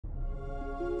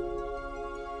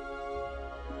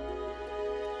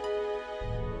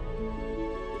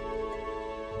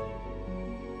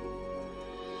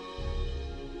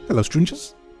Hello,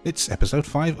 Stroongers. It's episode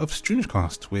 5 of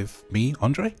StroongeCast with me,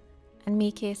 Andre. And me,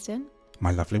 Kirsten.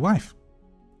 My lovely wife.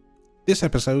 This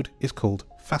episode is called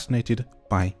Fascinated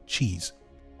by Cheese.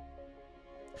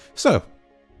 So,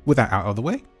 with that out of the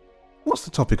way, what's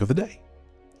the topic of the day?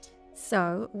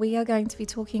 So, we are going to be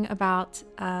talking about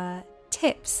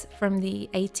tips from the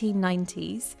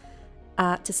 1890s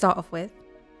to start off with,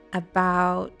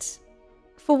 about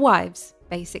for wives,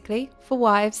 basically, for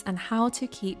wives and how to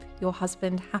keep your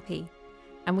husband happy.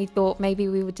 And we thought maybe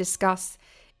we would discuss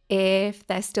if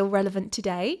they're still relevant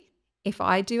today, if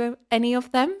I do any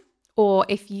of them, or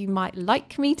if you might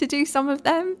like me to do some of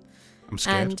them. I'm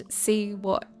scared. And see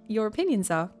what your opinions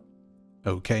are.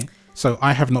 Okay. So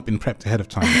I have not been prepped ahead of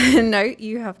time. No,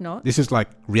 you have not. This is like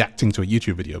reacting to a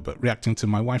YouTube video, but reacting to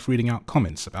my wife reading out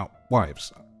comments about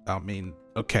wives. I mean,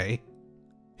 okay.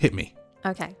 Hit me.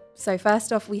 Okay. So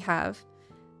first off, we have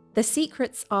the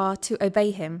secrets are to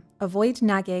obey him, avoid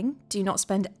nagging, do not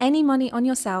spend any money on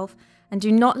yourself, and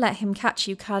do not let him catch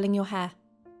you curling your hair.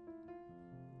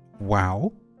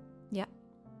 Wow. Yeah.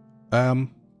 Well,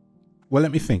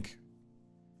 let me think.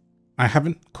 I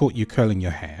haven't caught you curling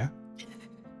your hair.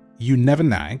 You never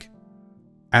nag.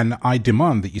 And I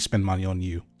demand that you spend money on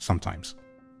you sometimes.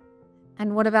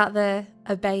 And what about the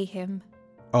obey him?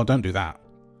 Oh, don't do that.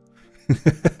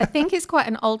 I think it's quite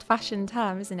an old-fashioned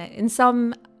term, isn't it? In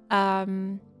some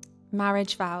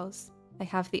marriage vows, they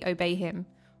have the obey him.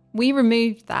 We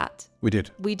removed that. We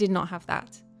did. We did not have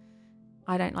that.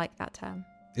 I don't like that term.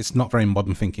 It's not very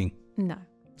modern thinking. No.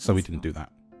 So we didn't do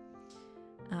that.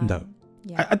 No.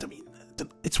 Yeah. I mean,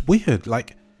 it's weird.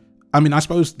 Like, I mean, I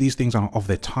suppose these things are of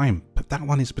their time, but that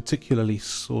one is particularly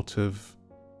sort of,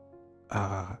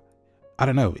 I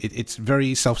don't know. It's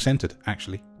very self-centered,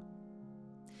 actually.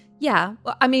 Yeah.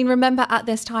 Well, I mean, remember at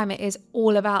this time, it is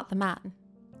all about the man.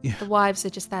 Yeah. The wives are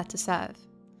just there to serve.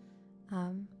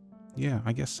 Yeah,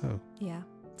 I guess so. Yeah.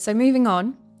 So moving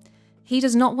on, he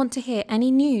does not want to hear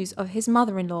any news of his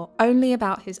mother-in-law, only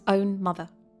about his own mother.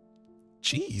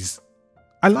 Jeez.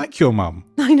 I like your mum.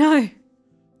 I know.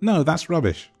 No, that's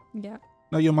rubbish. Yeah.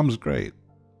 No, your mum's great.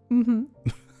 Mm-hmm.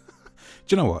 Do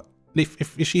you know what?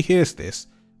 If she hears this,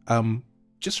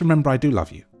 just remember I do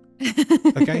love you.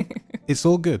 Okay? It's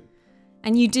all good.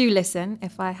 And you do listen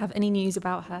if I have any news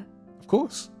about her. Of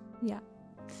course. Yeah.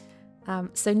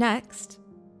 So next,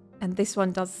 and this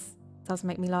one does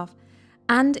make me laugh.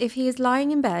 And if he is lying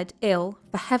in bed, ill,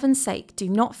 for heaven's sake, do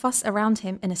not fuss around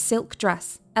him in a silk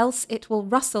dress, else it will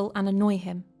rustle and annoy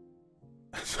him.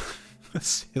 A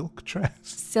silk dress?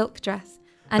 Silk dress.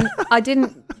 And I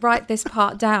didn't write this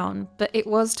part down, but it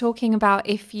was talking about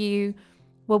if you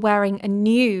were wearing a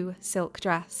new silk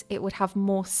dress, it would have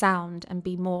more sound and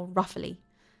be more ruffly.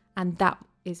 And that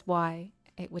is why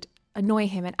it would annoy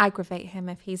him and aggravate him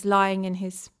if he's lying in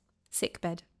his sick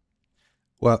bed.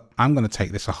 Well, I'm going to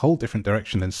take this a whole different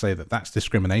direction and say that that's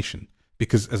discrimination.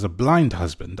 Because as a blind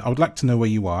husband, I would like to know where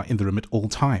you are in the room at all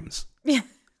times. Yeah.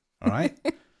 All right?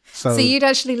 So you'd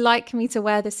actually like me to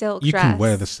wear the silk dress? You can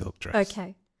wear the silk dress.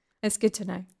 Okay. It's good to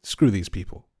know. Screw these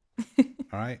people. All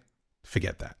right?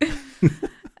 Forget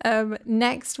that.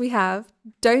 Next we have,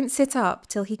 don't sit up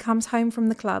till he comes home from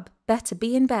the club. Better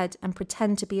be in bed and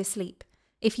pretend to be asleep.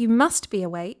 If you must be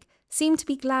awake, seem to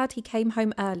be glad he came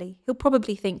home early. He'll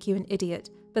probably think you an idiot,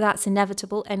 but that's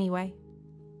inevitable anyway.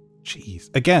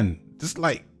 Jeez. Again, just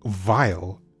like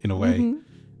vile in a way. Mm-hmm.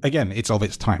 Again, it's of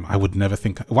its time. I would never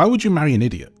think... Why would you marry an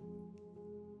idiot?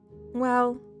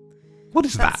 Well... What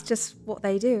is that? That's just what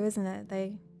they do, isn't it?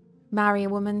 They marry a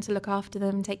woman to look after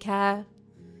them, take care.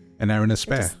 An heir and a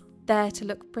spare. They're just there to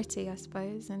look pretty, I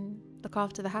suppose, and look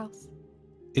after the house.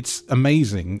 It's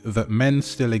amazing that men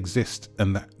still exist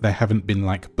and that they haven't been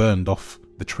like burned off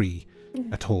the tree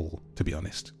at all, to be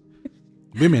honest.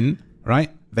 Women,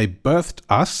 right? They birthed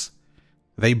us.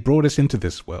 They brought us into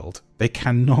this world. They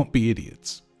cannot be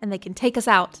idiots. And they can take us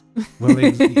out. Well,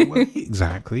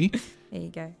 exactly. There you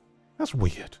go. That's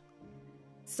weird.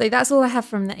 So that's all I have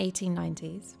from the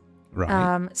 1890s.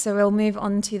 Right. So we'll move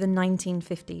on to the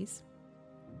 1950s,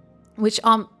 which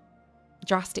aren't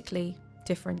drastically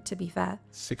different, to be fair.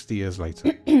 60 years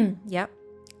later. Yep.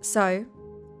 So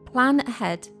plan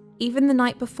ahead, even the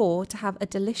night before, to have a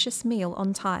delicious meal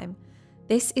on time.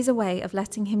 This is a way of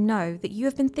letting him know that you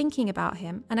have been thinking about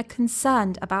him and are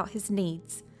concerned about his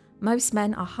needs. Most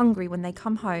men are hungry when they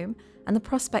come home, and the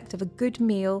prospect of a good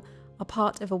meal are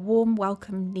part of a warm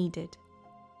welcome needed.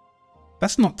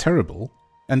 That's not terrible.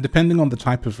 And depending on the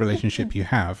type of relationship you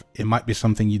have, it might be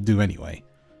something you do anyway.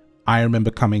 I remember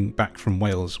coming back from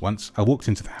Wales once. I walked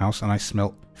into the house and I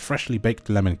smelt freshly baked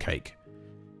lemon cake.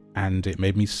 And it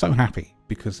made me so happy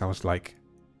because I was like,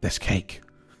 there's cake.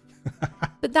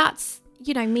 But that's,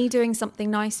 me doing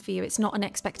something nice for you. It's not an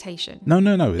expectation.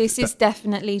 No. This is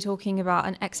definitely talking about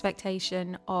an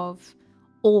expectation of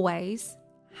always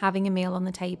having a meal on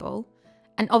the table.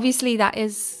 And obviously that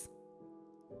is,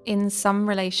 in some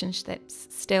relationships,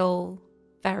 still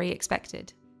very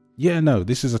expected. Yeah, no,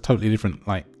 this is a totally different,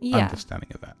 understanding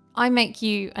of that. I make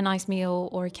you a nice meal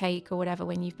or a cake or whatever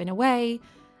when you've been away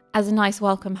as a nice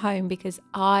welcome home because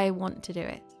I want to do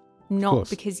it. Not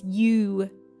because you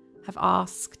have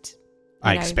asked.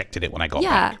 I expected it when I got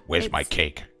back. Where's my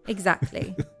cake?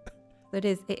 Exactly. It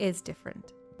is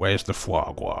different. Where's the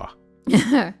foie gras?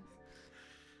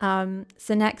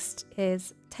 So next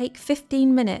is take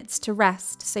 15 minutes to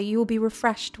rest so you will be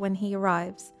refreshed when he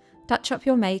arrives. Touch up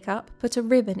your makeup, put a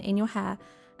ribbon in your hair,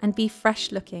 and be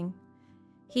fresh looking.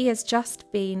 He has just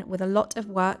been with a lot of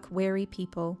work-weary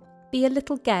people. Be a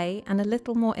little gay and a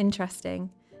little more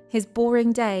interesting. His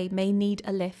boring day may need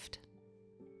a lift.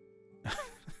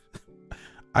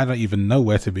 I don't even know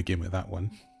where to begin with that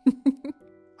one.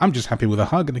 I'm just happy with a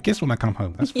hug and a kiss when I come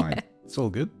home. That's fine. Yeah. It's all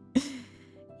good.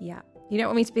 Yeah. You don't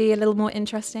want me to be a little more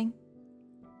interesting?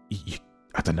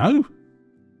 I don't know.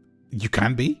 You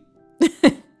can be.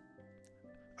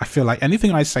 I feel like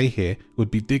anything I say here would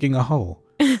be digging a hole.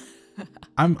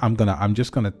 I'm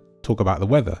just gonna talk about the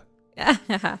weather.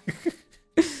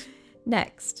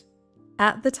 Next,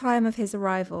 at the time of his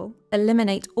arrival,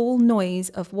 eliminate all noise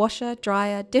of washer,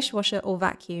 dryer, dishwasher, or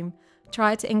vacuum.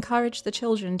 Try to encourage the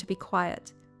children to be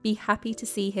quiet. Be happy to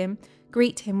see him.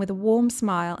 Greet him with a warm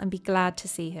smile and be glad to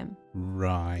see him.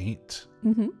 Right.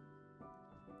 Mm-hmm.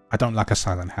 I don't like a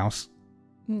silent house.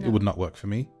 No. It would not work for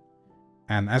me.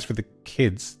 And as for the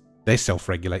kids, they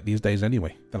self-regulate these days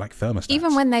anyway. They're like thermostats.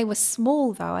 Even when they were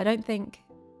small, though, I don't think...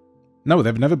 No,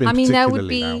 they've never been particularly loud. There would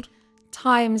be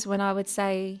times when I would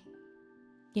say,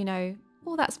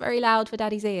 oh, that's very loud for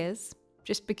Daddy's ears,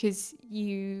 just because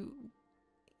you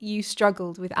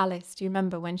struggled with Alice. Do you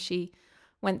remember when she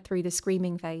went through the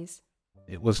screaming phase?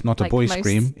 It was not a boy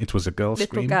scream. It was a girl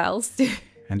scream. Little girls.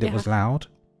 And it was loud.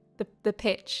 The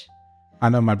pitch. I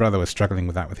know my brother was struggling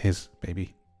with that with his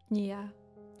baby. Yeah.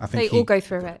 I think they all go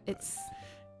through it. It's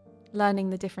learning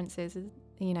the differences,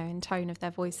 in tone of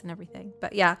their voice and everything.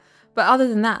 But yeah. But other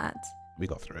than that... We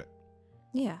got through it.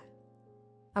 Yeah.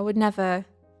 I would never...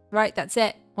 Right, that's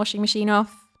it. Washing machine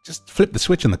off. Just flip the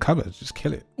switch in the cupboard. Just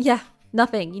kill it. Yeah.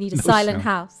 Nothing. You need a silent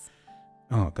house.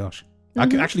 Oh, gosh.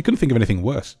 Mm-hmm. I actually couldn't think of anything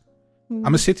worse. Mm-hmm.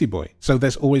 I'm a city boy, so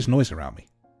there's always noise around me.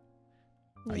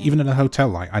 Yeah. Even in a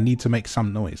hotel, I need to make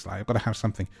some noise. I've got to have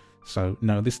something. So,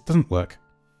 no, this doesn't work.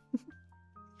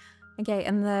 Okay,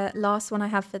 and the last one I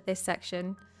have for this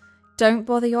section. Don't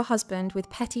bother your husband with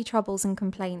petty troubles and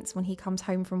complaints when he comes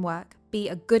home from work. Be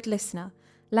a good listener.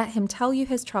 Let him tell you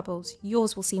his troubles.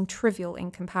 Yours will seem trivial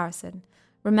in comparison.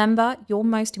 Remember, your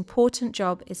most important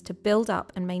job is to build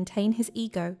up and maintain his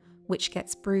ego, which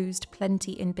gets bruised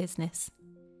plenty in business.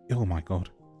 Oh my God.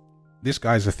 This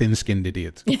guy's a thin-skinned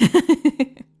idiot.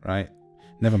 Right?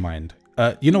 Never mind.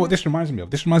 You know what this reminds me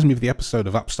of? This reminds me of the episode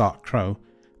of Upstart Crow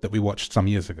that we watched some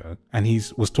years ago. And he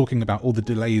was talking about all the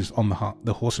delays on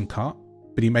the horse and cart,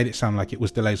 but he made it sound like it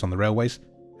was delays on the railways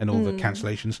and all the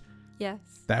cancellations. Yes.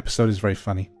 That episode is very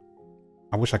funny.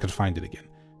 I wish I could find it again.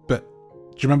 But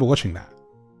do you remember watching that?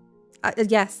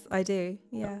 Yes, I do.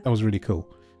 Yeah. That was really cool.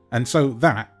 And so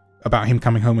that, about him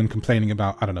coming home and complaining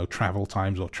about, I don't know, travel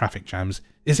times or traffic jams,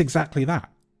 is exactly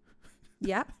that.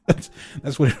 Yeah.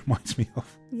 That's what it reminds me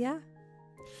of. Yeah.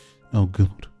 Oh,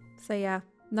 God. So, yeah.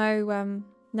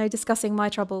 No discussing my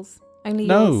troubles. Only yours.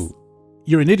 No.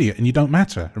 You're an idiot and you don't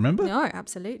matter, remember? No,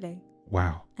 absolutely.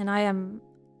 Wow. And I am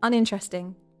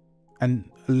uninteresting.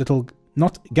 And a little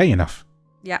not gay enough.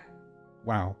 Yeah.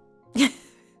 Wow.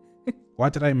 Why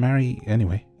did I marry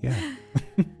anyway? Yeah.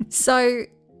 So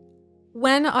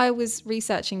when I was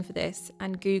researching for this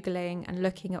and Googling and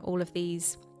looking at all of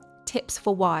these tips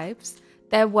for wives,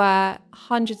 there were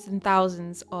hundreds and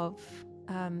thousands of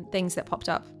things that popped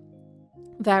up.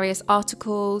 Various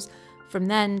articles from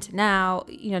then to now,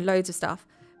 loads of stuff.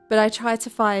 But I tried to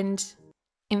find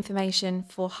information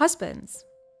for husbands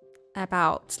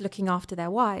about looking after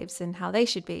their wives and how they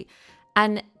should be.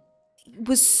 And it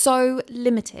was so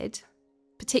limited,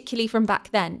 particularly from back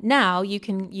then. Now you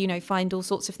can, find all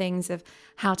sorts of things of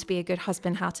how to be a good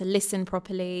husband, how to listen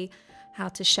properly, how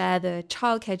to share the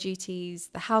childcare duties,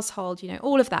 the household,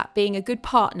 all of that, being a good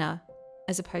partner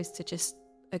as opposed to just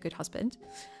a good husband.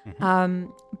 Mm-hmm.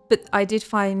 But I did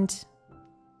find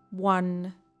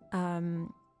one,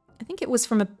 I think it was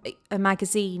from a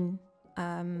magazine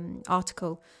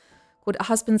article called A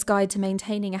Husband's Guide to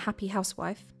Maintaining a Happy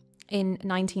Housewife in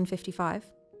 1955.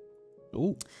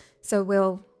 Ooh. So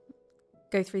we'll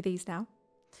go through these now.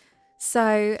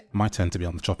 So My turn to be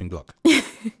on the chopping block.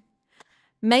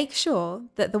 make sure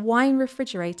that the wine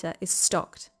refrigerator is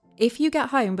stocked. If you get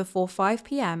home before 5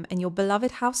 p.m. and your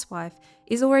beloved housewife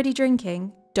is already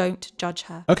drinking, don't judge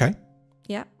her. Okay.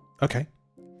 Yeah. Okay.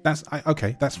 That's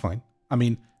fine. I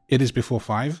mean, it is before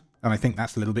 5, and I think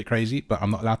that's a little bit crazy, but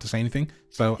I'm not allowed to say anything.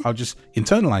 So I'll just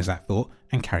internalize that thought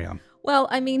and carry on. Well,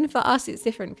 I mean, for us, it's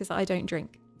different because I don't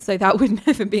drink. So that would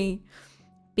never be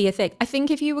a thing. I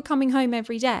think if you were coming home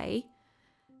every day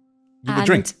You would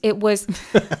drink. it was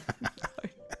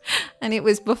and it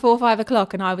was before 5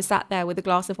 o'clock and I was sat there with a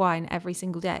glass of wine every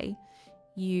single day,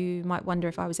 you might wonder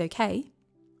if I was okay.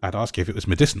 I'd ask you if it was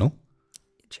medicinal.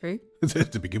 True.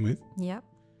 To begin with. Yeah.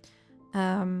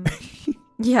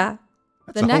 Yeah.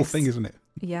 That's the whole thing, isn't it?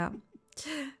 Yeah.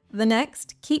 The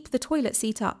next, keep the toilet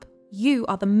seat up. You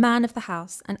are the man of the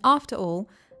house, and after all,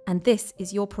 and this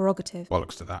is your prerogative.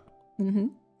 Bollocks to that. Mm-hmm.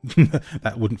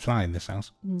 That wouldn't fly in this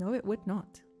house. No, it would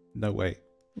not. No way.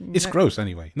 It's gross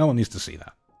anyway. No one needs to see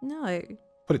that. No.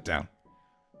 Put it down.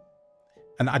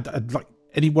 And I'd like,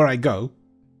 anywhere I go,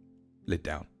 lid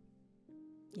down.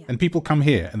 Yeah. And people come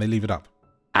here and they leave it up.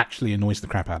 Actually annoys the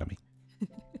crap out of me.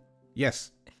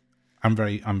 Yes. I'm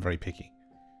very picky.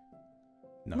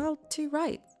 No. Well, too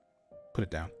right. Put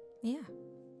it down. Yeah.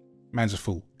 Man's a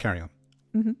fool. Carry on.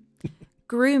 Mm-hmm.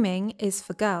 Grooming is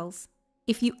for girls.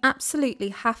 If you absolutely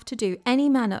have to do any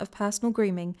manner of personal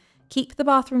grooming, keep the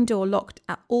bathroom door locked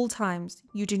at all times.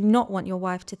 You do not want your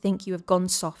wife to think you have gone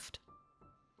soft.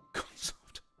 Gone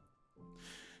soft.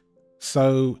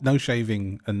 So, no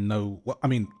shaving and no...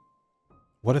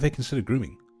 What do they consider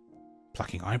grooming?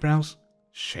 Plucking eyebrows?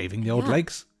 Shaving the old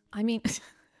legs? I mean,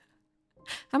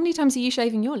 how many times are you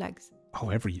shaving your legs? Oh,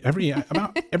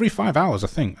 about every 5 hours, I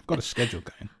think. I've got a schedule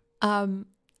going.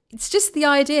 It's just the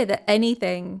idea that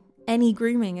any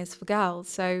grooming is for girls.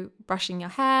 So brushing your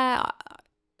hair,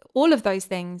 all of those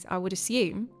things, I would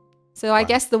assume. So I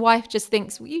guess the wife just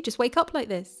thinks, well, you just wake up like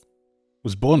this.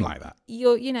 Was born like that.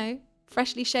 You're,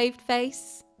 freshly shaved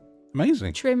face.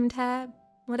 Amazing. Trimmed hair,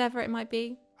 whatever it might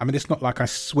be. I mean, it's not like I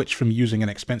switched from using an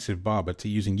expensive barber to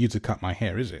using you to cut my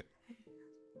hair, is it?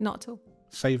 Not at all.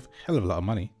 Save a hell of a lot of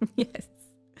money. Yes.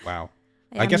 Wow.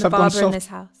 I guess the I've gone barber soft. in this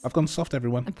house. I've gone soft,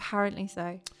 everyone. Apparently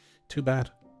so. Too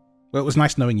bad. Well, it was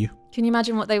nice knowing you. Can you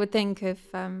imagine what they would think of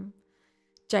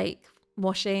Jake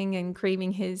washing and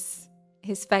creaming his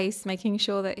face, making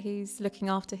sure that he's looking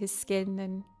after his skin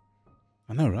and...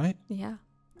 I know, right? Yeah.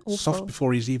 Awful. Soft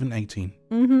before he's even 18.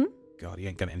 Mm-hmm. God, he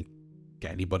ain't gonna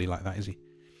get anybody like that, is he?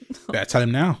 Better tell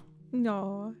him now.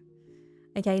 No.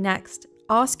 Okay, next.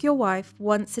 Ask your wife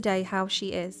once a day how she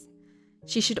is.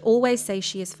 She should always say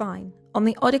she is fine. On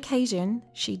the odd occasion,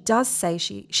 she does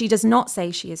not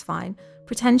say she is fine.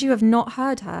 Pretend you have not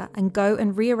heard her and go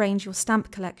and rearrange your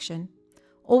stamp collection.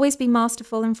 Always be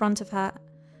masterful in front of her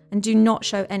and do not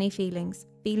show any feelings.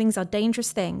 Feelings are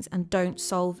dangerous things and don't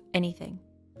solve anything.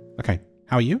 Okay,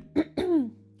 how are you?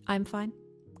 I'm fine.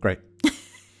 Great.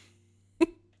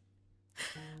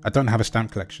 I don't have a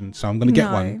stamp collection, so I'm going to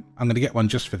get one. I'm going to get one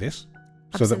just for this,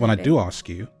 so that when I do ask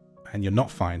you and you're not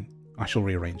fine, I shall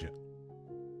rearrange it.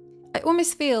 I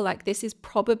almost feel like this is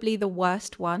probably the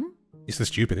worst one. It's the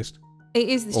stupidest. It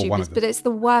is the stupidest, but it's the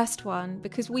worst one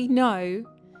because we know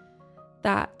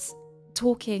that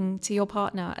talking to your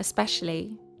partner,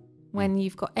 especially when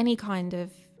you've got any kind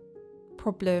of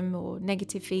problem or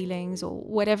negative feelings or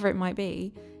whatever it might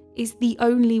be, is the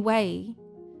only way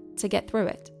to get through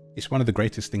it. It's one of the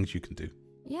greatest things you can do.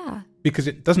 Yeah. Because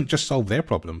it doesn't just solve their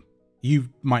problem. You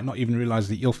might not even realize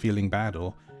that you're feeling bad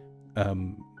or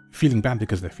feeling bad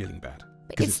because they're feeling bad.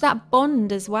 But it's that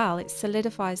bond as well. It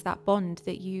solidifies that bond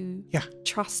that you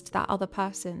trust that other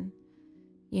person,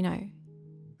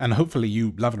 And hopefully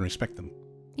you love and respect them.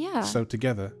 Yeah. So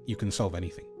together you can solve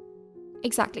anything.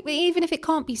 Exactly. But even if it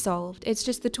can't be solved, it's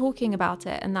just the talking about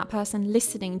it and that person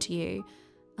listening to you.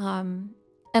 And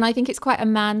I think it's quite a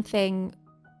man thing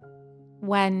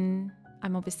when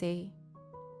I'm obviously,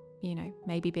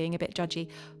 maybe being a bit judgy.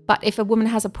 But if a woman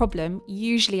has a problem,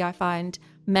 usually I find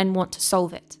men want to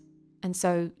solve it. And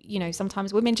so,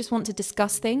 sometimes women just want to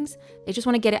discuss things. They just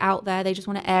want to get it out there. They just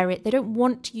want to air it. They don't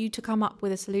want you to come up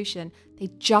with a solution. They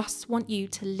just want you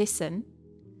to listen.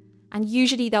 And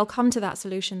usually they'll come to that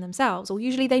solution themselves, or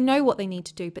usually they know what they need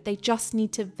to do, but they just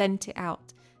need to vent it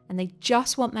out. And they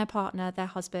just want their partner, their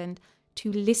husband,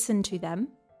 to listen to them.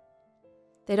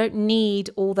 They don't need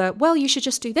all the, well, you should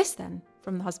just do this then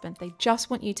from the husband. They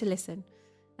just want you to listen.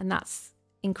 And that's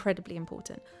incredibly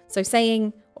important. So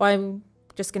saying, I'm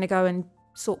just going to go and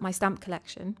sort my stamp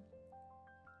collection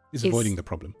is avoiding the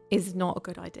problem. Is not a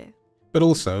good idea. But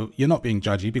also, you're not being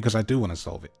judgy because I do want to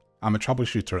solve it. I'm a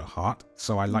troubleshooter at heart,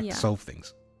 so I like Yeah. to solve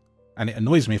things. And it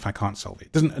annoys me if I can't solve it.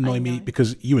 It doesn't annoy me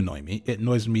because you annoy me. It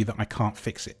annoys me that I can't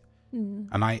fix it.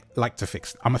 And I like to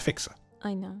fix. I'm a fixer.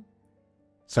 I know.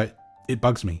 So it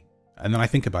bugs me. And then I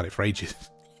think about it for ages.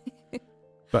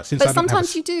 But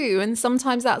Sometimes you do, and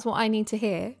sometimes that's what I need to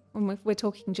hear when we're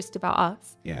talking just about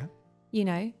us. Yeah. You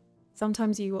know,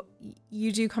 sometimes you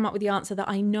do come up with the answer that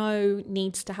I know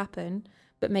needs to happen,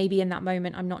 but maybe in that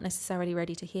moment I'm not necessarily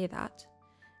ready to hear that.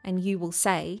 And you will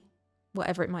say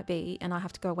whatever it might be, and I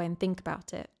have to go away and think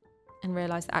about it and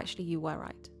realise that actually you were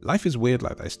right. Life is weird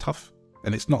like that. It's tough.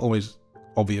 And it's not always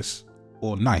obvious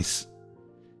or nice.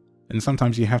 And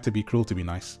sometimes you have to be cruel to be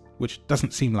nice, which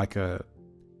doesn't seem like a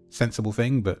sensible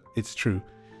thing, but it's true.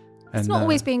 It's not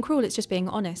always being cruel, it's just being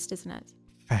honest, isn't it?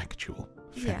 Factual.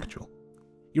 Yeah.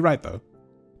 You're right, though.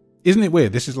 Isn't it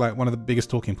weird? This is like one of the biggest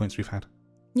talking points we've had.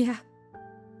 Yeah.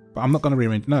 But I'm not going to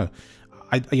rearrange. No.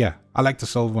 I like to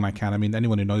solve when I can. I mean,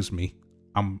 anyone who knows me,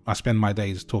 I spend my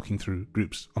days talking through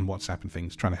groups on WhatsApp and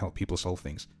things, trying to help people solve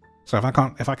things. So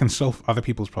if I can solve other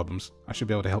people's problems, I should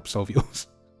be able to help solve yours.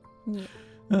 Yeah.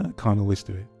 I can't always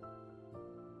do it.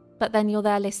 But then you're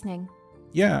there listening.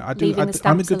 Yeah, I do. Leaving the I'm a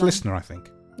stamps good alone. listener, I think.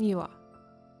 You are.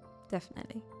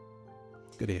 Definitely.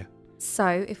 Good ear.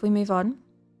 So if we move on,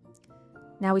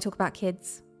 now we talk about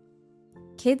kids.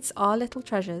 Kids are little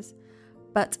treasures,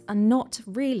 but are not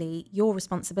really your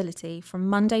responsibility from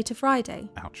Monday to Friday.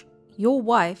 Ouch. Your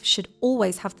wife should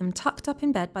always have them tucked up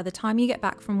in bed by the time you get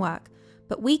back from work,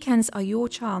 but weekends are your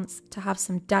chance to have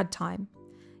some dad time.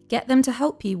 Get them to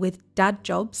help you with dad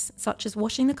jobs, such as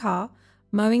washing the car,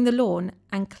 mowing the lawn,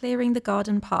 and clearing the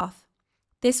garden path.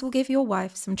 This will give your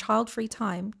wife some child-free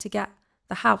time to get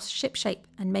the house shipshape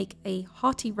and make a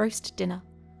hearty roast dinner.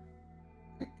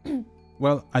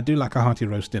 Well, I do like a hearty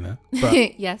roast dinner,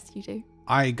 but Yes, you do.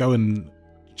 I go and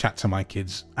chat to my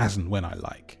kids as and when I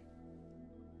like.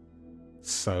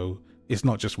 So it's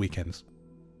not just weekends.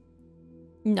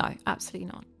 No, absolutely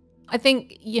not. I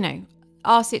think,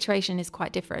 our situation is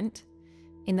quite different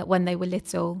in that when they were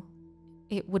little,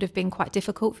 it would have been quite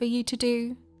difficult for you to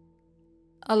do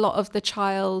a lot of the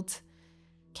child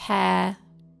care,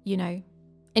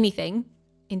 anything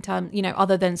in terms,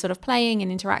 other than sort of playing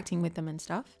and interacting with them and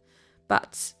stuff.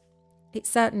 But it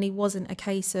certainly wasn't a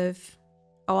case of,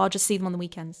 I'll just see them on the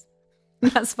weekends.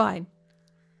 That's fine.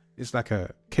 It's like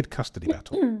a kid custody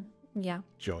battle. Yeah.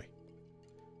 Joy.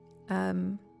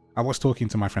 I was talking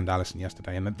to my friend Alison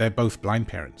yesterday, and they're both blind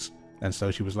parents. And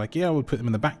so she was like, yeah, we'll put them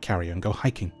in the back carrier and go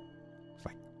hiking. It's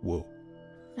like, whoa.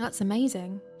 That's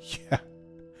amazing. Yeah.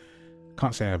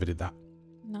 Can't say I ever did that.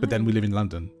 No. But then we live in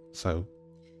London, so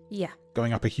Yeah.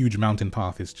 going up a huge mountain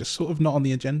path is just sort of not on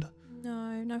the agenda.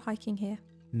 No hiking here.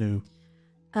 No.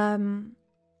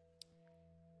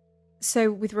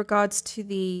 So with regards to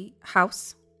the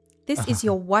house, this is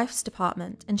your wife's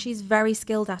department and she's very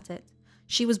skilled at it.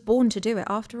 She was born to do it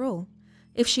after all.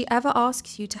 If she ever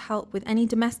asks you to help with any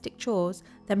domestic chores,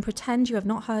 then pretend you have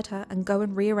not heard her and go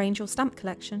and rearrange your stamp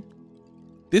collection.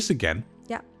 This again?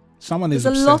 Yeah. Someone is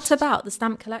There's obsessed. a lot about the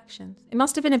stamp collection. It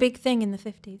must have been a big thing in the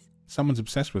 50s. Someone's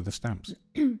obsessed with the stamps.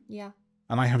 Yeah.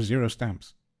 And I have 0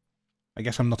 stamps. I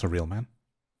guess I'm not a real man.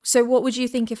 So what would you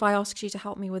think if I asked you to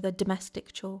help me with a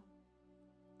domestic chore?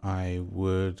 I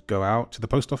would go out to the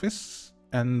post office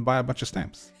and buy a bunch of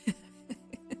stamps.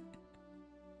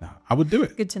 No, I would do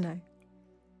it. Good to know.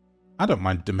 I don't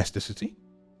mind domesticity.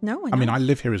 No, I mean, I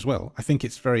live here as well. I think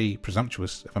it's very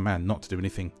presumptuous of a man not to do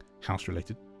anything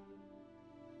house-related.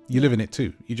 You live in it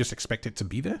too. You just expect it to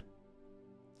be there?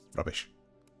 Rubbish.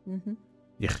 Mm-hmm.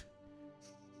 Yuck.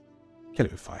 Kill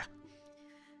it with fire.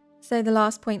 So the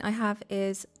last point I have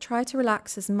is try to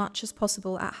relax as much as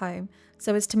possible at home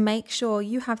so as to make sure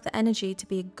you have the energy to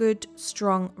be a good,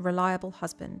 strong, reliable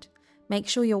husband. Make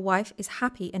sure your wife is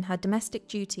happy in her domestic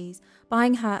duties,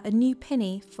 buying her a new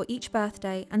pinny for each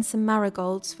birthday and some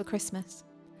marigolds for Christmas.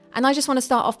 And I just want to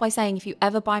start off by saying if you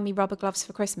ever buy me rubber gloves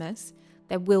for Christmas,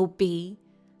 there will be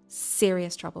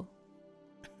serious trouble.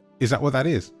 Is that what that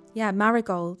is? Yeah,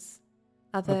 marigolds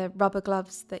are the rubber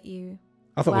gloves that you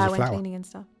I thought it wear was a when flower. cleaning and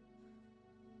stuff.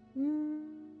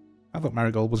 I thought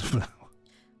marigold was a flower.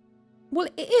 Well,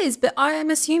 it is, but I am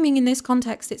assuming in this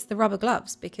context it's the rubber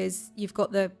gloves because you've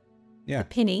got the Yeah.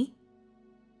 pinny,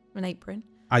 an apron,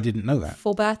 I didn't know that.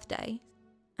 for birthday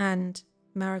and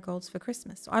marigolds for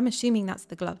Christmas. So I'm assuming that's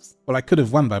the gloves. Well, I could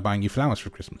have won by buying you flowers for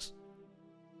Christmas.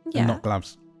 Yeah, And not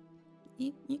gloves.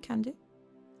 you can do.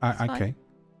 Okay. fine.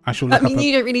 I shall I look mean, up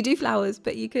you don't really do flowers,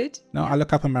 but you could. No, I'll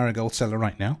look up a marigold seller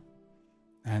right now.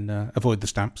 And avoid the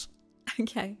stamps.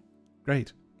 Okay.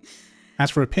 Great. As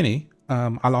for a penny,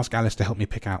 I'll ask Alice to help me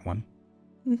pick out one.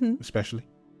 Mm-hmm. Especially.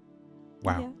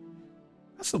 Wow. Yeah.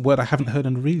 That's a word I haven't heard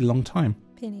in a really long time.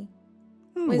 Pinny.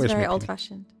 Oh, It's where's very my penny?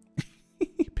 old-fashioned.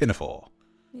 Pinafore.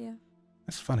 Yeah,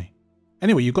 That's funny.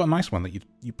 Anyway, you've got a nice one that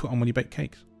you put on when you bake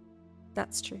cakes.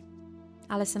 that's true.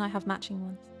 Alice and I have matching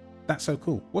ones. That's so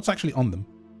cool. What's actually on them?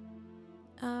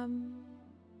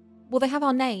 Well, they have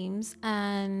our names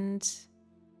and...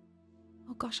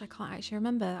 Oh gosh, I can't actually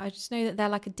remember. I just know that they're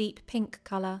like a deep pink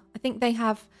colour. I think they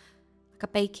have like a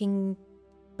baking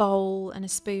bowl and a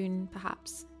spoon,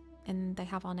 perhaps. And they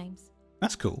have our names.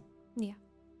 That's cool. Yeah.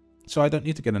 So I don't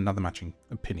need to get another matching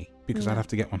penny because No. I'd have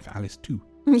to get one for Alice too.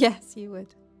 Yes, you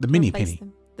would. The mini Replace penny.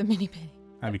 them. The mini penny.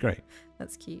 That'd be great.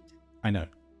 That's cute. I know.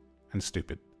 And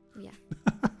stupid. Yeah.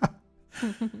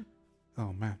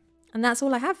 Oh, man. And that's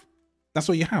all I have. That's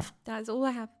what you have. That is all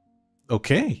I have.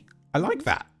 Okay. I like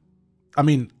that. I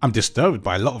mean, I'm disturbed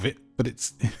by a lot of it, but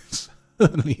it's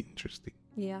certainly interesting.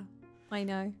 Yeah, I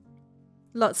know.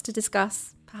 Lots to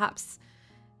discuss. Perhaps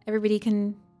everybody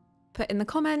can put in the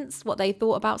comments what they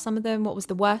thought about some of them. What was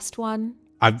the worst one?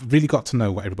 I've really got to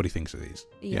know what everybody thinks of these.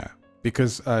 Yeah.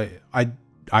 Because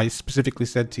I specifically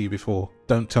said to you before,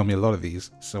 don't tell me a lot of these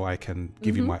so I can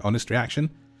give you my honest reaction.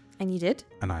 And you did?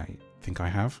 And I think I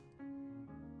have.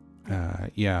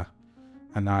 Yeah.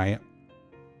 And I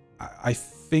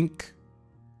think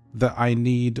that I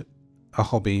need a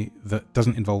hobby that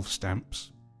doesn't involve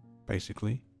stamps,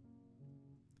 basically.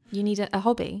 You need a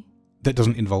hobby? That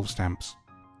doesn't involve stamps.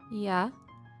 Yeah.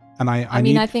 And I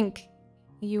mean, need... I think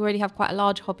you already have quite a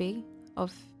large hobby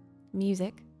of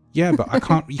music. Yeah, but I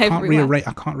can't. You can't Everywhere. rearrange.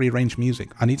 I can't rearrange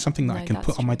music. I need something that No, I can that's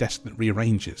put on my true. desk that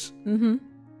rearranges. Mm-hmm.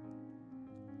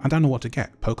 I don't know what to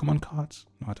get. Pokemon cards?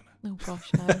 No, I don't know. Oh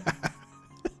gosh, no.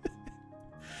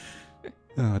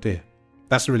 Oh dear,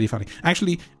 that's really funny.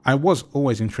 Actually, I was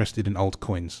always interested in old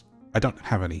coins. I don't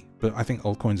have any, but I think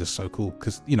old coins are so cool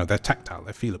because they're tactile,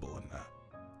 they're feelable, and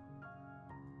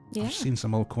Yeah. I've seen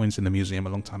some old coins in the museum a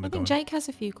long time I ago. think Jake has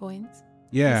a few coins.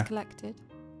 Yeah, He's collected.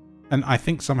 and I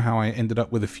think somehow I ended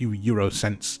up with a few euro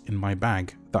cents in my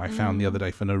bag that I found the other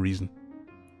day for no reason.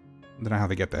 I don't know how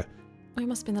they get there. Oh, it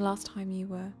must have been the last time you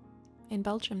were in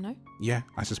Belgium, no? Yeah,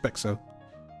 I suspect so.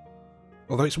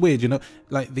 Although it's weird,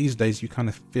 like these days you kind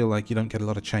of feel like you don't get a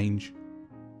lot of change.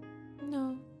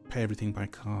 No. Pay everything by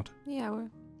card. Yeah, we're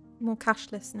more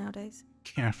cashless nowadays.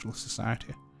 Cashless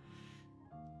society.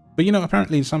 But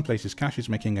apparently in some places cash is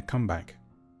making a comeback.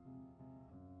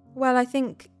 Well, I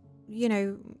think,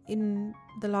 in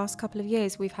the last couple of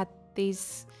years, we've had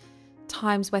these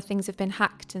times where things have been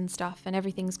hacked and stuff and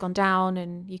everything's gone down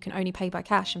and you can only pay by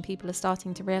cash, and people are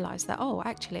starting to realise that, oh,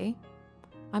 actually,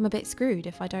 I'm a bit screwed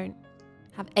if I don't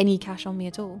have any cash on me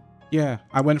at all. Yeah,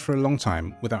 I went for a long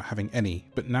time without having any,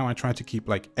 but now I try to keep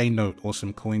like a note or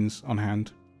some coins on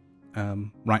hand.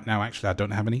 Right now, actually, I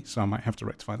don't have any, so I might have to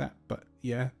rectify that. But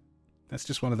yeah, that's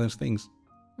just one of those things.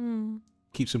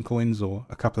 Keep some coins or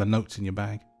a couple of notes in your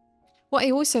bag. What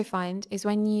I also find is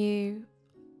when you,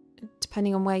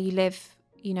 depending on where you live,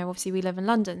 obviously we live in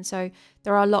London, so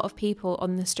there are a lot of people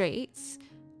on the streets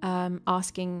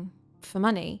asking for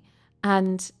money,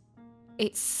 and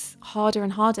it's harder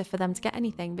and harder for them to get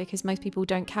anything because most people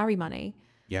don't carry money.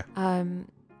 Yeah.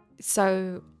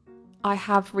 So I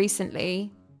have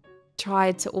recently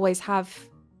tried to always have,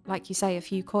 like you say, a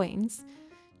few coins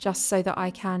just so that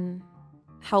I can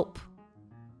help,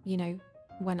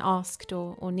 when asked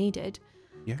or needed.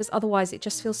 Yeah. Because otherwise it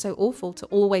just feels so awful to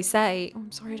always say, oh,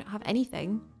 I'm sorry, I don't have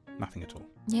anything. Nothing at all.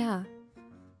 Yeah.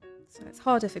 So it's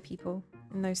harder for people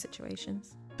in those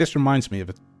situations. This reminds me of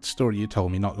a story you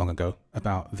told me not long ago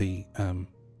about the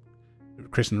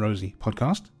Chris and Rosie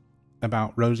podcast,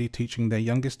 about Rosie teaching their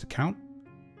youngest to count.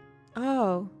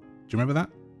 Oh. Do you remember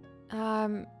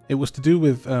that? It was to do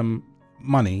with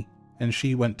money, and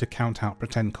she went to count out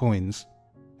pretend coins,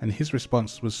 and his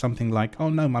response was something like, oh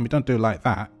no, mummy, don't do it like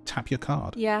that. Tap your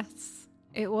card. Yes,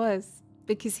 it was.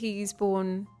 Because he's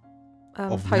born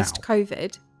Of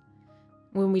post-COVID,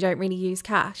 when we don't really use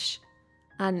cash.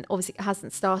 And obviously it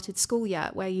hasn't started school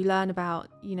yet, where you learn about,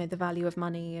 the value of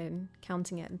money and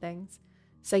counting it and things.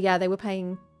 So yeah, they were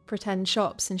paying pretend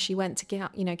shops, and she went to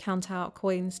get, count out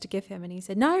coins to give him, and he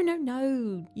said, no,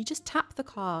 you just tap the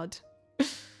card.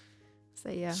 So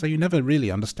yeah. So you never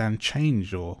really understand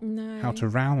change or No. how to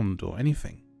round or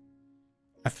anything.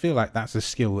 I feel like that's a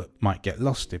skill that might get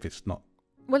lost if it's not.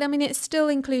 Well, I mean, it's still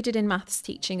included in maths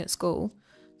teaching at school.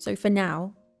 So for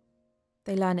now,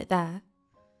 they learn it there.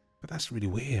 But that's really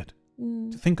weird.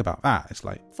 To think about that, it's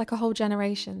like a whole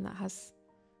generation that has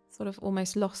sort of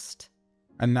almost lost.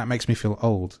 and that makes me feel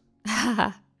old.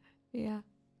 Yeah,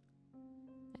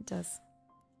 it does.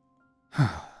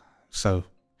 So,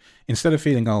 instead of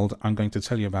feeling old, I'm going to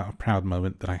tell you about a proud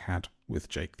moment that I had with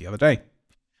Jake the other day.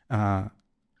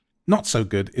 Not so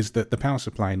good is that the power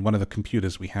supply in one of the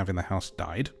computers we have in the house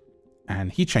died,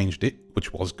 and he changed it,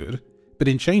 which was good, but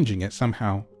in changing it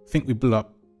somehow, I think we blew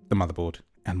up the motherboard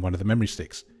and one of the memory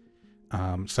sticks.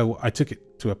 So I took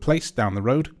it to a place down the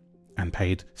road and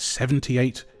paid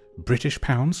 78 British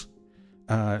pounds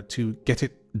to get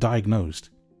it diagnosed.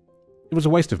 It was a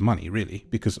waste of money, really,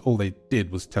 because all they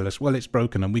did was tell us, well, it's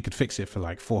broken and we could fix it for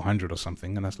like 400 or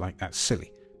something, and I was like, that's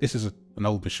silly. This is an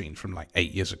old machine from like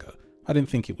 8 years ago. I didn't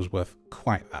think it was worth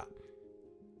quite that.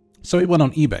 So we went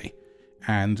on eBay,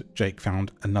 and Jake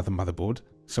found another motherboard,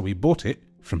 so we bought it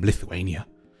from Lithuania,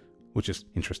 which is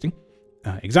interesting.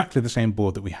 Exactly the same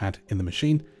board that we had in the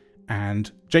machine,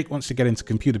 and Jake wants to get into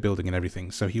computer building and everything,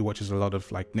 so he watches a lot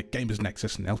of like Gamers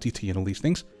Nexus and LTT and all these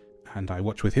things, and I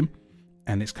watch with him,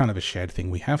 and it's kind of a shared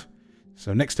thing we have.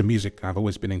 So next to music, I've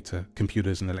always been into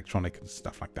computers and electronic and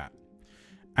stuff like that.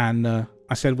 And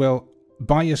I said, well,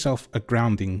 buy yourself a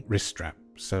grounding wrist strap.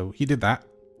 So he did that,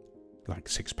 like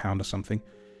 £6 or something.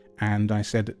 And I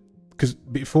said, because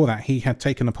before that, he had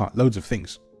taken apart loads of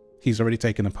things. He's already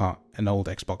taken apart an old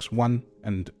Xbox One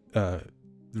and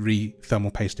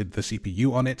re-thermal pasted the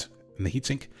CPU on it and the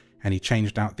heatsink. And he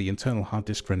changed out the internal hard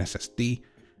disk for an SSD.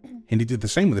 And he did the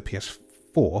same with the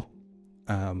PS4.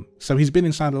 So he's been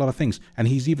inside a lot of things. And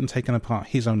he's even taken apart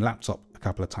his own laptop a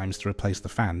couple of times to replace the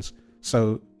fans.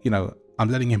 So, you know, I'm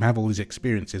letting him have all these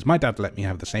experiences. My dad let me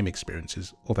have the same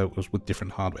experiences, although it was with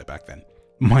different hardware back then.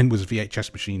 Mine was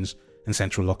VHS machines and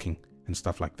central locking and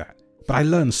stuff like that. But I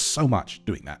learned so much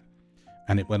doing that.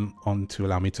 And it went on to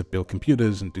allow me to build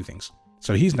computers and do things.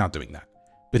 So he's now doing that.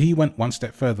 But he went one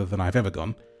step further than I've ever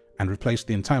gone and replaced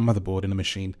the entire motherboard in the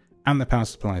machine and the power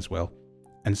supply as well.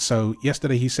 And so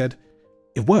yesterday he said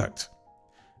it worked.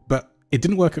 But it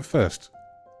didn't work at first.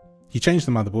 He changed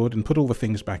the motherboard and put all the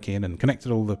things back in and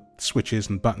connected all the switches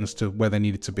and buttons to where they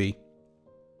needed to be.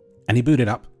 And he booted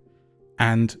up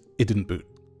and it didn't boot.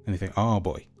 And you think, oh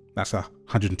boy, that's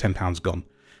 £110 gone.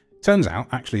 Turns out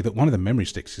actually that one of the memory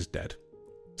sticks is dead.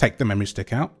 Take the memory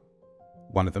stick out,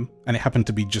 one of them, and it happened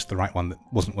to be just the right one that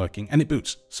wasn't working, and it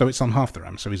boots. So it's on half the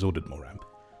RAM, so he's ordered more RAM.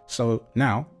 So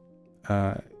now,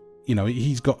 you know,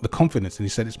 he's got the confidence, and he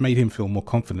said it's made him feel more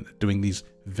confident at doing these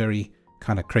very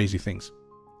kind of crazy things.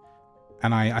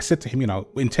 And I said to him, you know,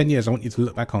 in 10 years, I want you to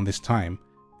look back on this time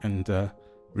and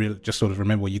just sort of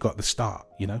remember where you got the start,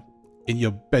 you know, in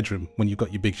your bedroom when you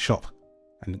got your big shop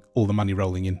and all the money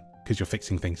rolling in because you're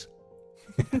fixing things.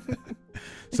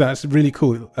 So that's a really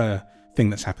cool thing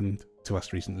that's happened to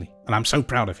us recently. And I'm so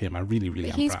proud of him. I really, really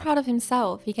am proud. He's proud of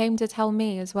himself. He came to tell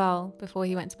me as well before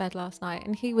he went to bed last night,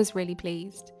 and he was really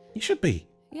pleased. He should be.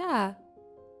 Yeah.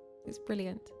 It's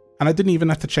brilliant. And I didn't even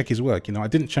have to check his work, you know. I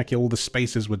didn't check all the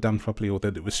spaces were done properly or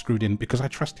that it was screwed in because I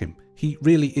trust him. He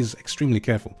really is extremely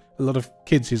careful. A lot of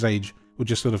kids his age would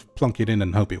just sort of plonk it in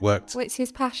and hope it worked. Well, it's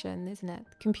his passion, isn't it?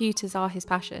 Computers are his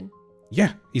passion.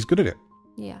 Yeah, he's good at it.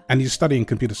 Yeah. And he's studying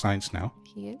computer science now.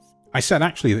 He is. I said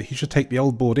actually that he should take the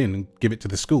old board in and give it to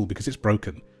the school because it's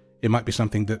broken. It might be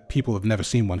something that people have never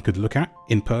seen one could look at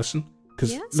in person.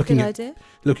 Because looking at it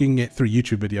through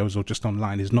YouTube videos or just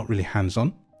online is not really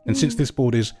hands-on. And since this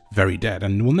board is very dead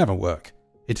and will never work,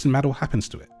 it doesn't matter what happens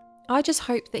to it. I just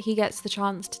hope that he gets the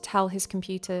chance to tell his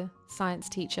computer science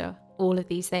teacher all of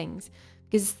these things,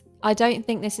 because I don't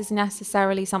think this is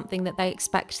necessarily something that they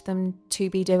expect them to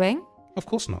be doing. Of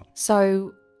course not.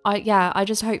 So, I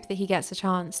just hope that he gets a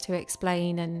chance to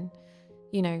explain and,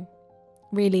 you know,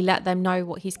 really let them know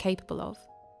what he's capable of.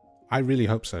 I really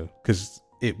hope so, because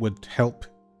it would help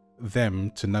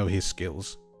them to know his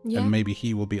skills. Yeah. And maybe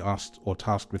he will be asked or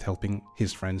tasked with helping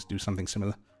his friends do something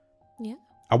similar. Yeah.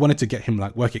 I wanted to get him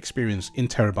like work experience in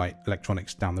terabyte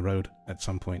electronics down the road at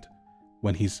some point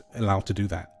when he's allowed to do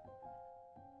that.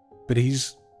 But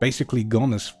he's basically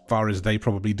gone as far as they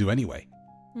probably do anyway.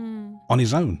 On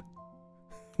his own,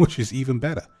 which is even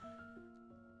better.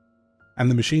 And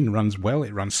the machine runs well,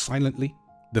 it runs silently.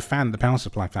 The power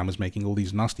supply fan was making all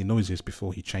these nasty noises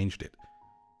before he changed it.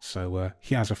 So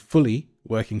he has a fully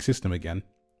working system again.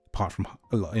 Apart from,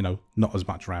 you know, not as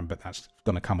much RAM, but that's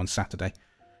going to come on Saturday.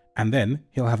 And then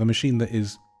he'll have a machine that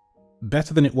is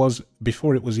better than it was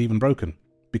before it was even broken,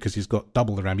 because he's got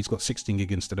double the RAM. He's got 16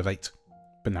 gig instead of 8,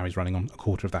 but now he's running on a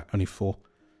quarter of that, only 4.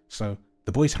 So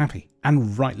the boy's happy,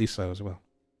 and rightly so as well.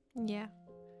 Yeah.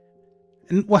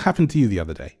 And what happened to you the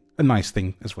other day? A nice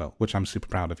thing as well, which I'm super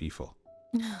proud of you for.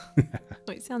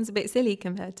 It sounds a bit silly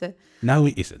compared to... No,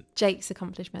 it isn't. Jake's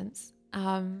accomplishments.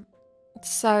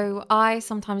 So I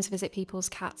sometimes visit people's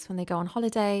cats when they go on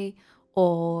holiday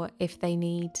or if they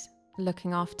need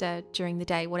looking after during the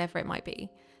day, whatever it might be.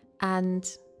 And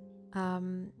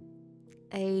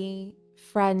a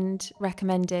friend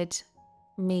recommended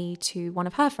me to one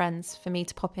of her friends for me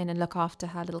to pop in and look after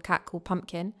her little cat called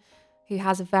Pumpkin, who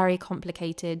has a very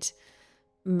complicated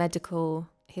medical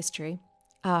history.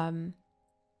 And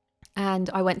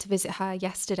I went to visit her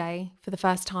yesterday for the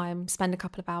first time, spend a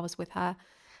couple of hours with her.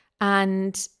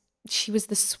 And she was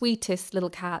the sweetest little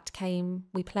cat.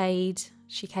 We played,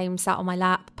 she came, sat on my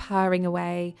lap, purring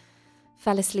away,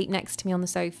 fell asleep next to me on the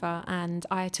sofa. And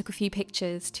I took a few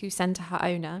pictures to send to her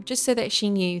owner, just so that she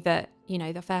knew that, you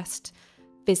know, the first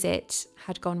visit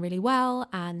had gone really well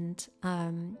and,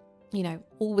 you know,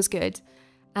 all was good.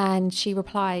 And she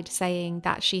replied saying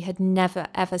that she had never,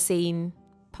 ever seen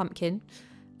Pumpkin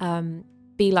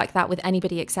be like that with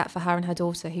anybody except for her and her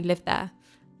daughter who lived there.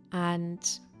 And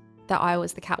that I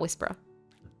was the cat whisperer.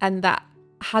 And that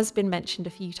has been mentioned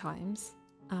a few times.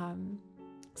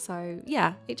 So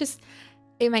yeah,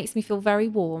 it makes me feel very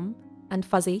warm and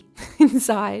fuzzy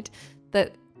inside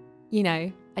that, you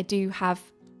know, I do have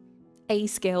a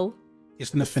skill.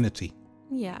 It's an affinity.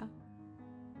 Yeah.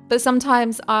 But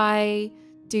sometimes I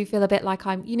do feel a bit like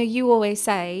you always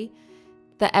say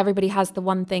that everybody has the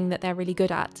one thing that they're really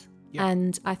good at. Yeah.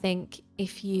 And I think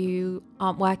if you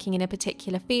aren't working in a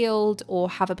particular field or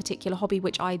have a particular hobby,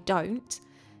 which I don't,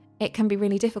 it can be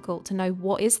really difficult to know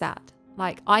what is that.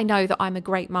 Like, I know that I'm a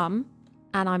great mum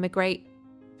and I'm a great,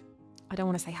 I don't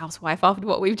want to say housewife after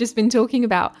what we've just been talking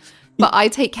about, but I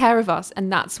take care of us, and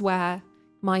that's where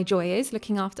my joy is,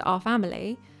 looking after our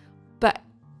family. But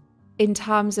in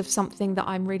terms of something that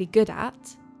I'm really good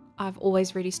at, I've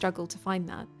always really struggled to find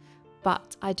that.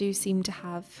 But I do seem to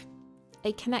have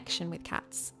a connection with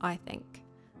cats, I think.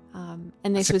 And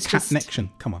this was cat connection.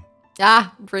 Come on.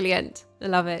 Ah, brilliant. I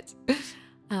love it.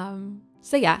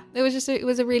 So yeah, it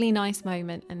was a really nice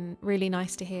moment and really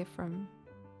nice to hear from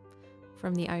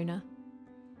the owner.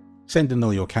 Send in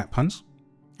all your cat puns.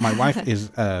 My wife is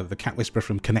the cat whisperer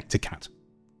from Connecticut.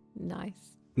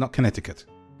 Nice. Not Connecticut.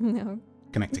 No.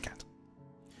 Connecticut.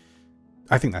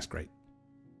 I think that's great.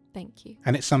 Thank you.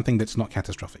 And it's something that's not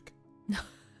catastrophic.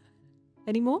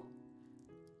 Any more?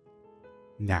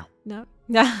 No. No.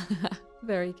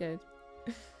 Very good.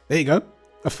 There you go.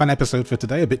 A fun episode for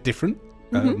today, a bit different.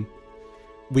 Mm-hmm.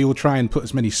 We will try and put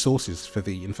as many sources for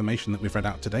the information that we've read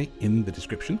out today in the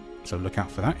description. So look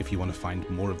out for that if you want to find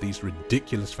more of these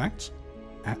ridiculous facts.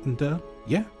 And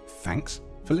yeah, thanks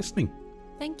for listening.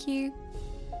 Thank you.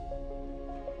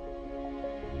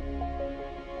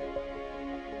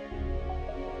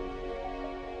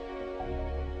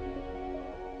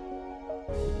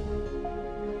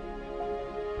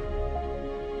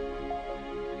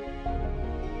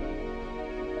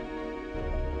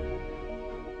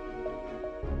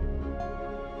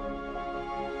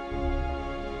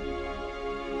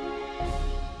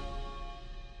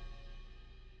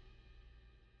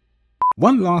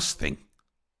 One last thing.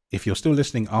 If you're still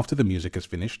listening after the music has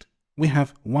finished, we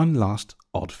have one last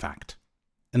odd fact.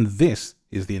 And this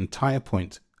is the entire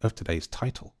point of today's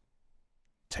title.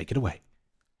 Take it away.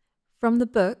 From the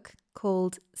book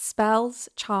called Spells,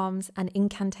 Charms and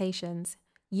Incantations,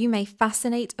 you may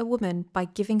fascinate a woman by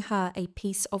giving her a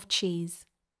piece of cheese.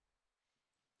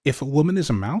 If a woman is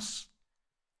a mouse,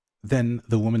 then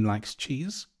the woman likes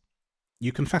cheese.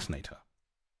 You can fascinate her.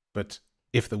 But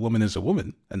if the woman is a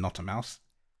woman and not a mouse,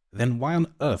 then why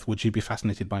on earth would you be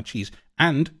fascinated by cheese?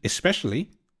 And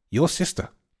especially your sister.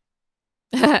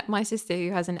 My sister,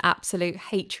 who has an absolute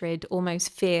hatred,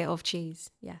 almost fear of cheese.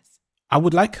 Yes. I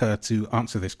would like her to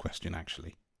answer this question,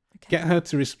 actually. Okay. Get her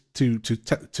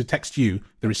to text you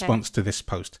the response to this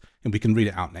post, and we can read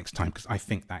it out next time, because I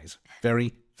think that is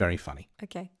very, very funny.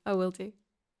 Okay, I will do.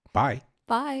 Bye.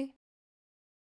 Bye.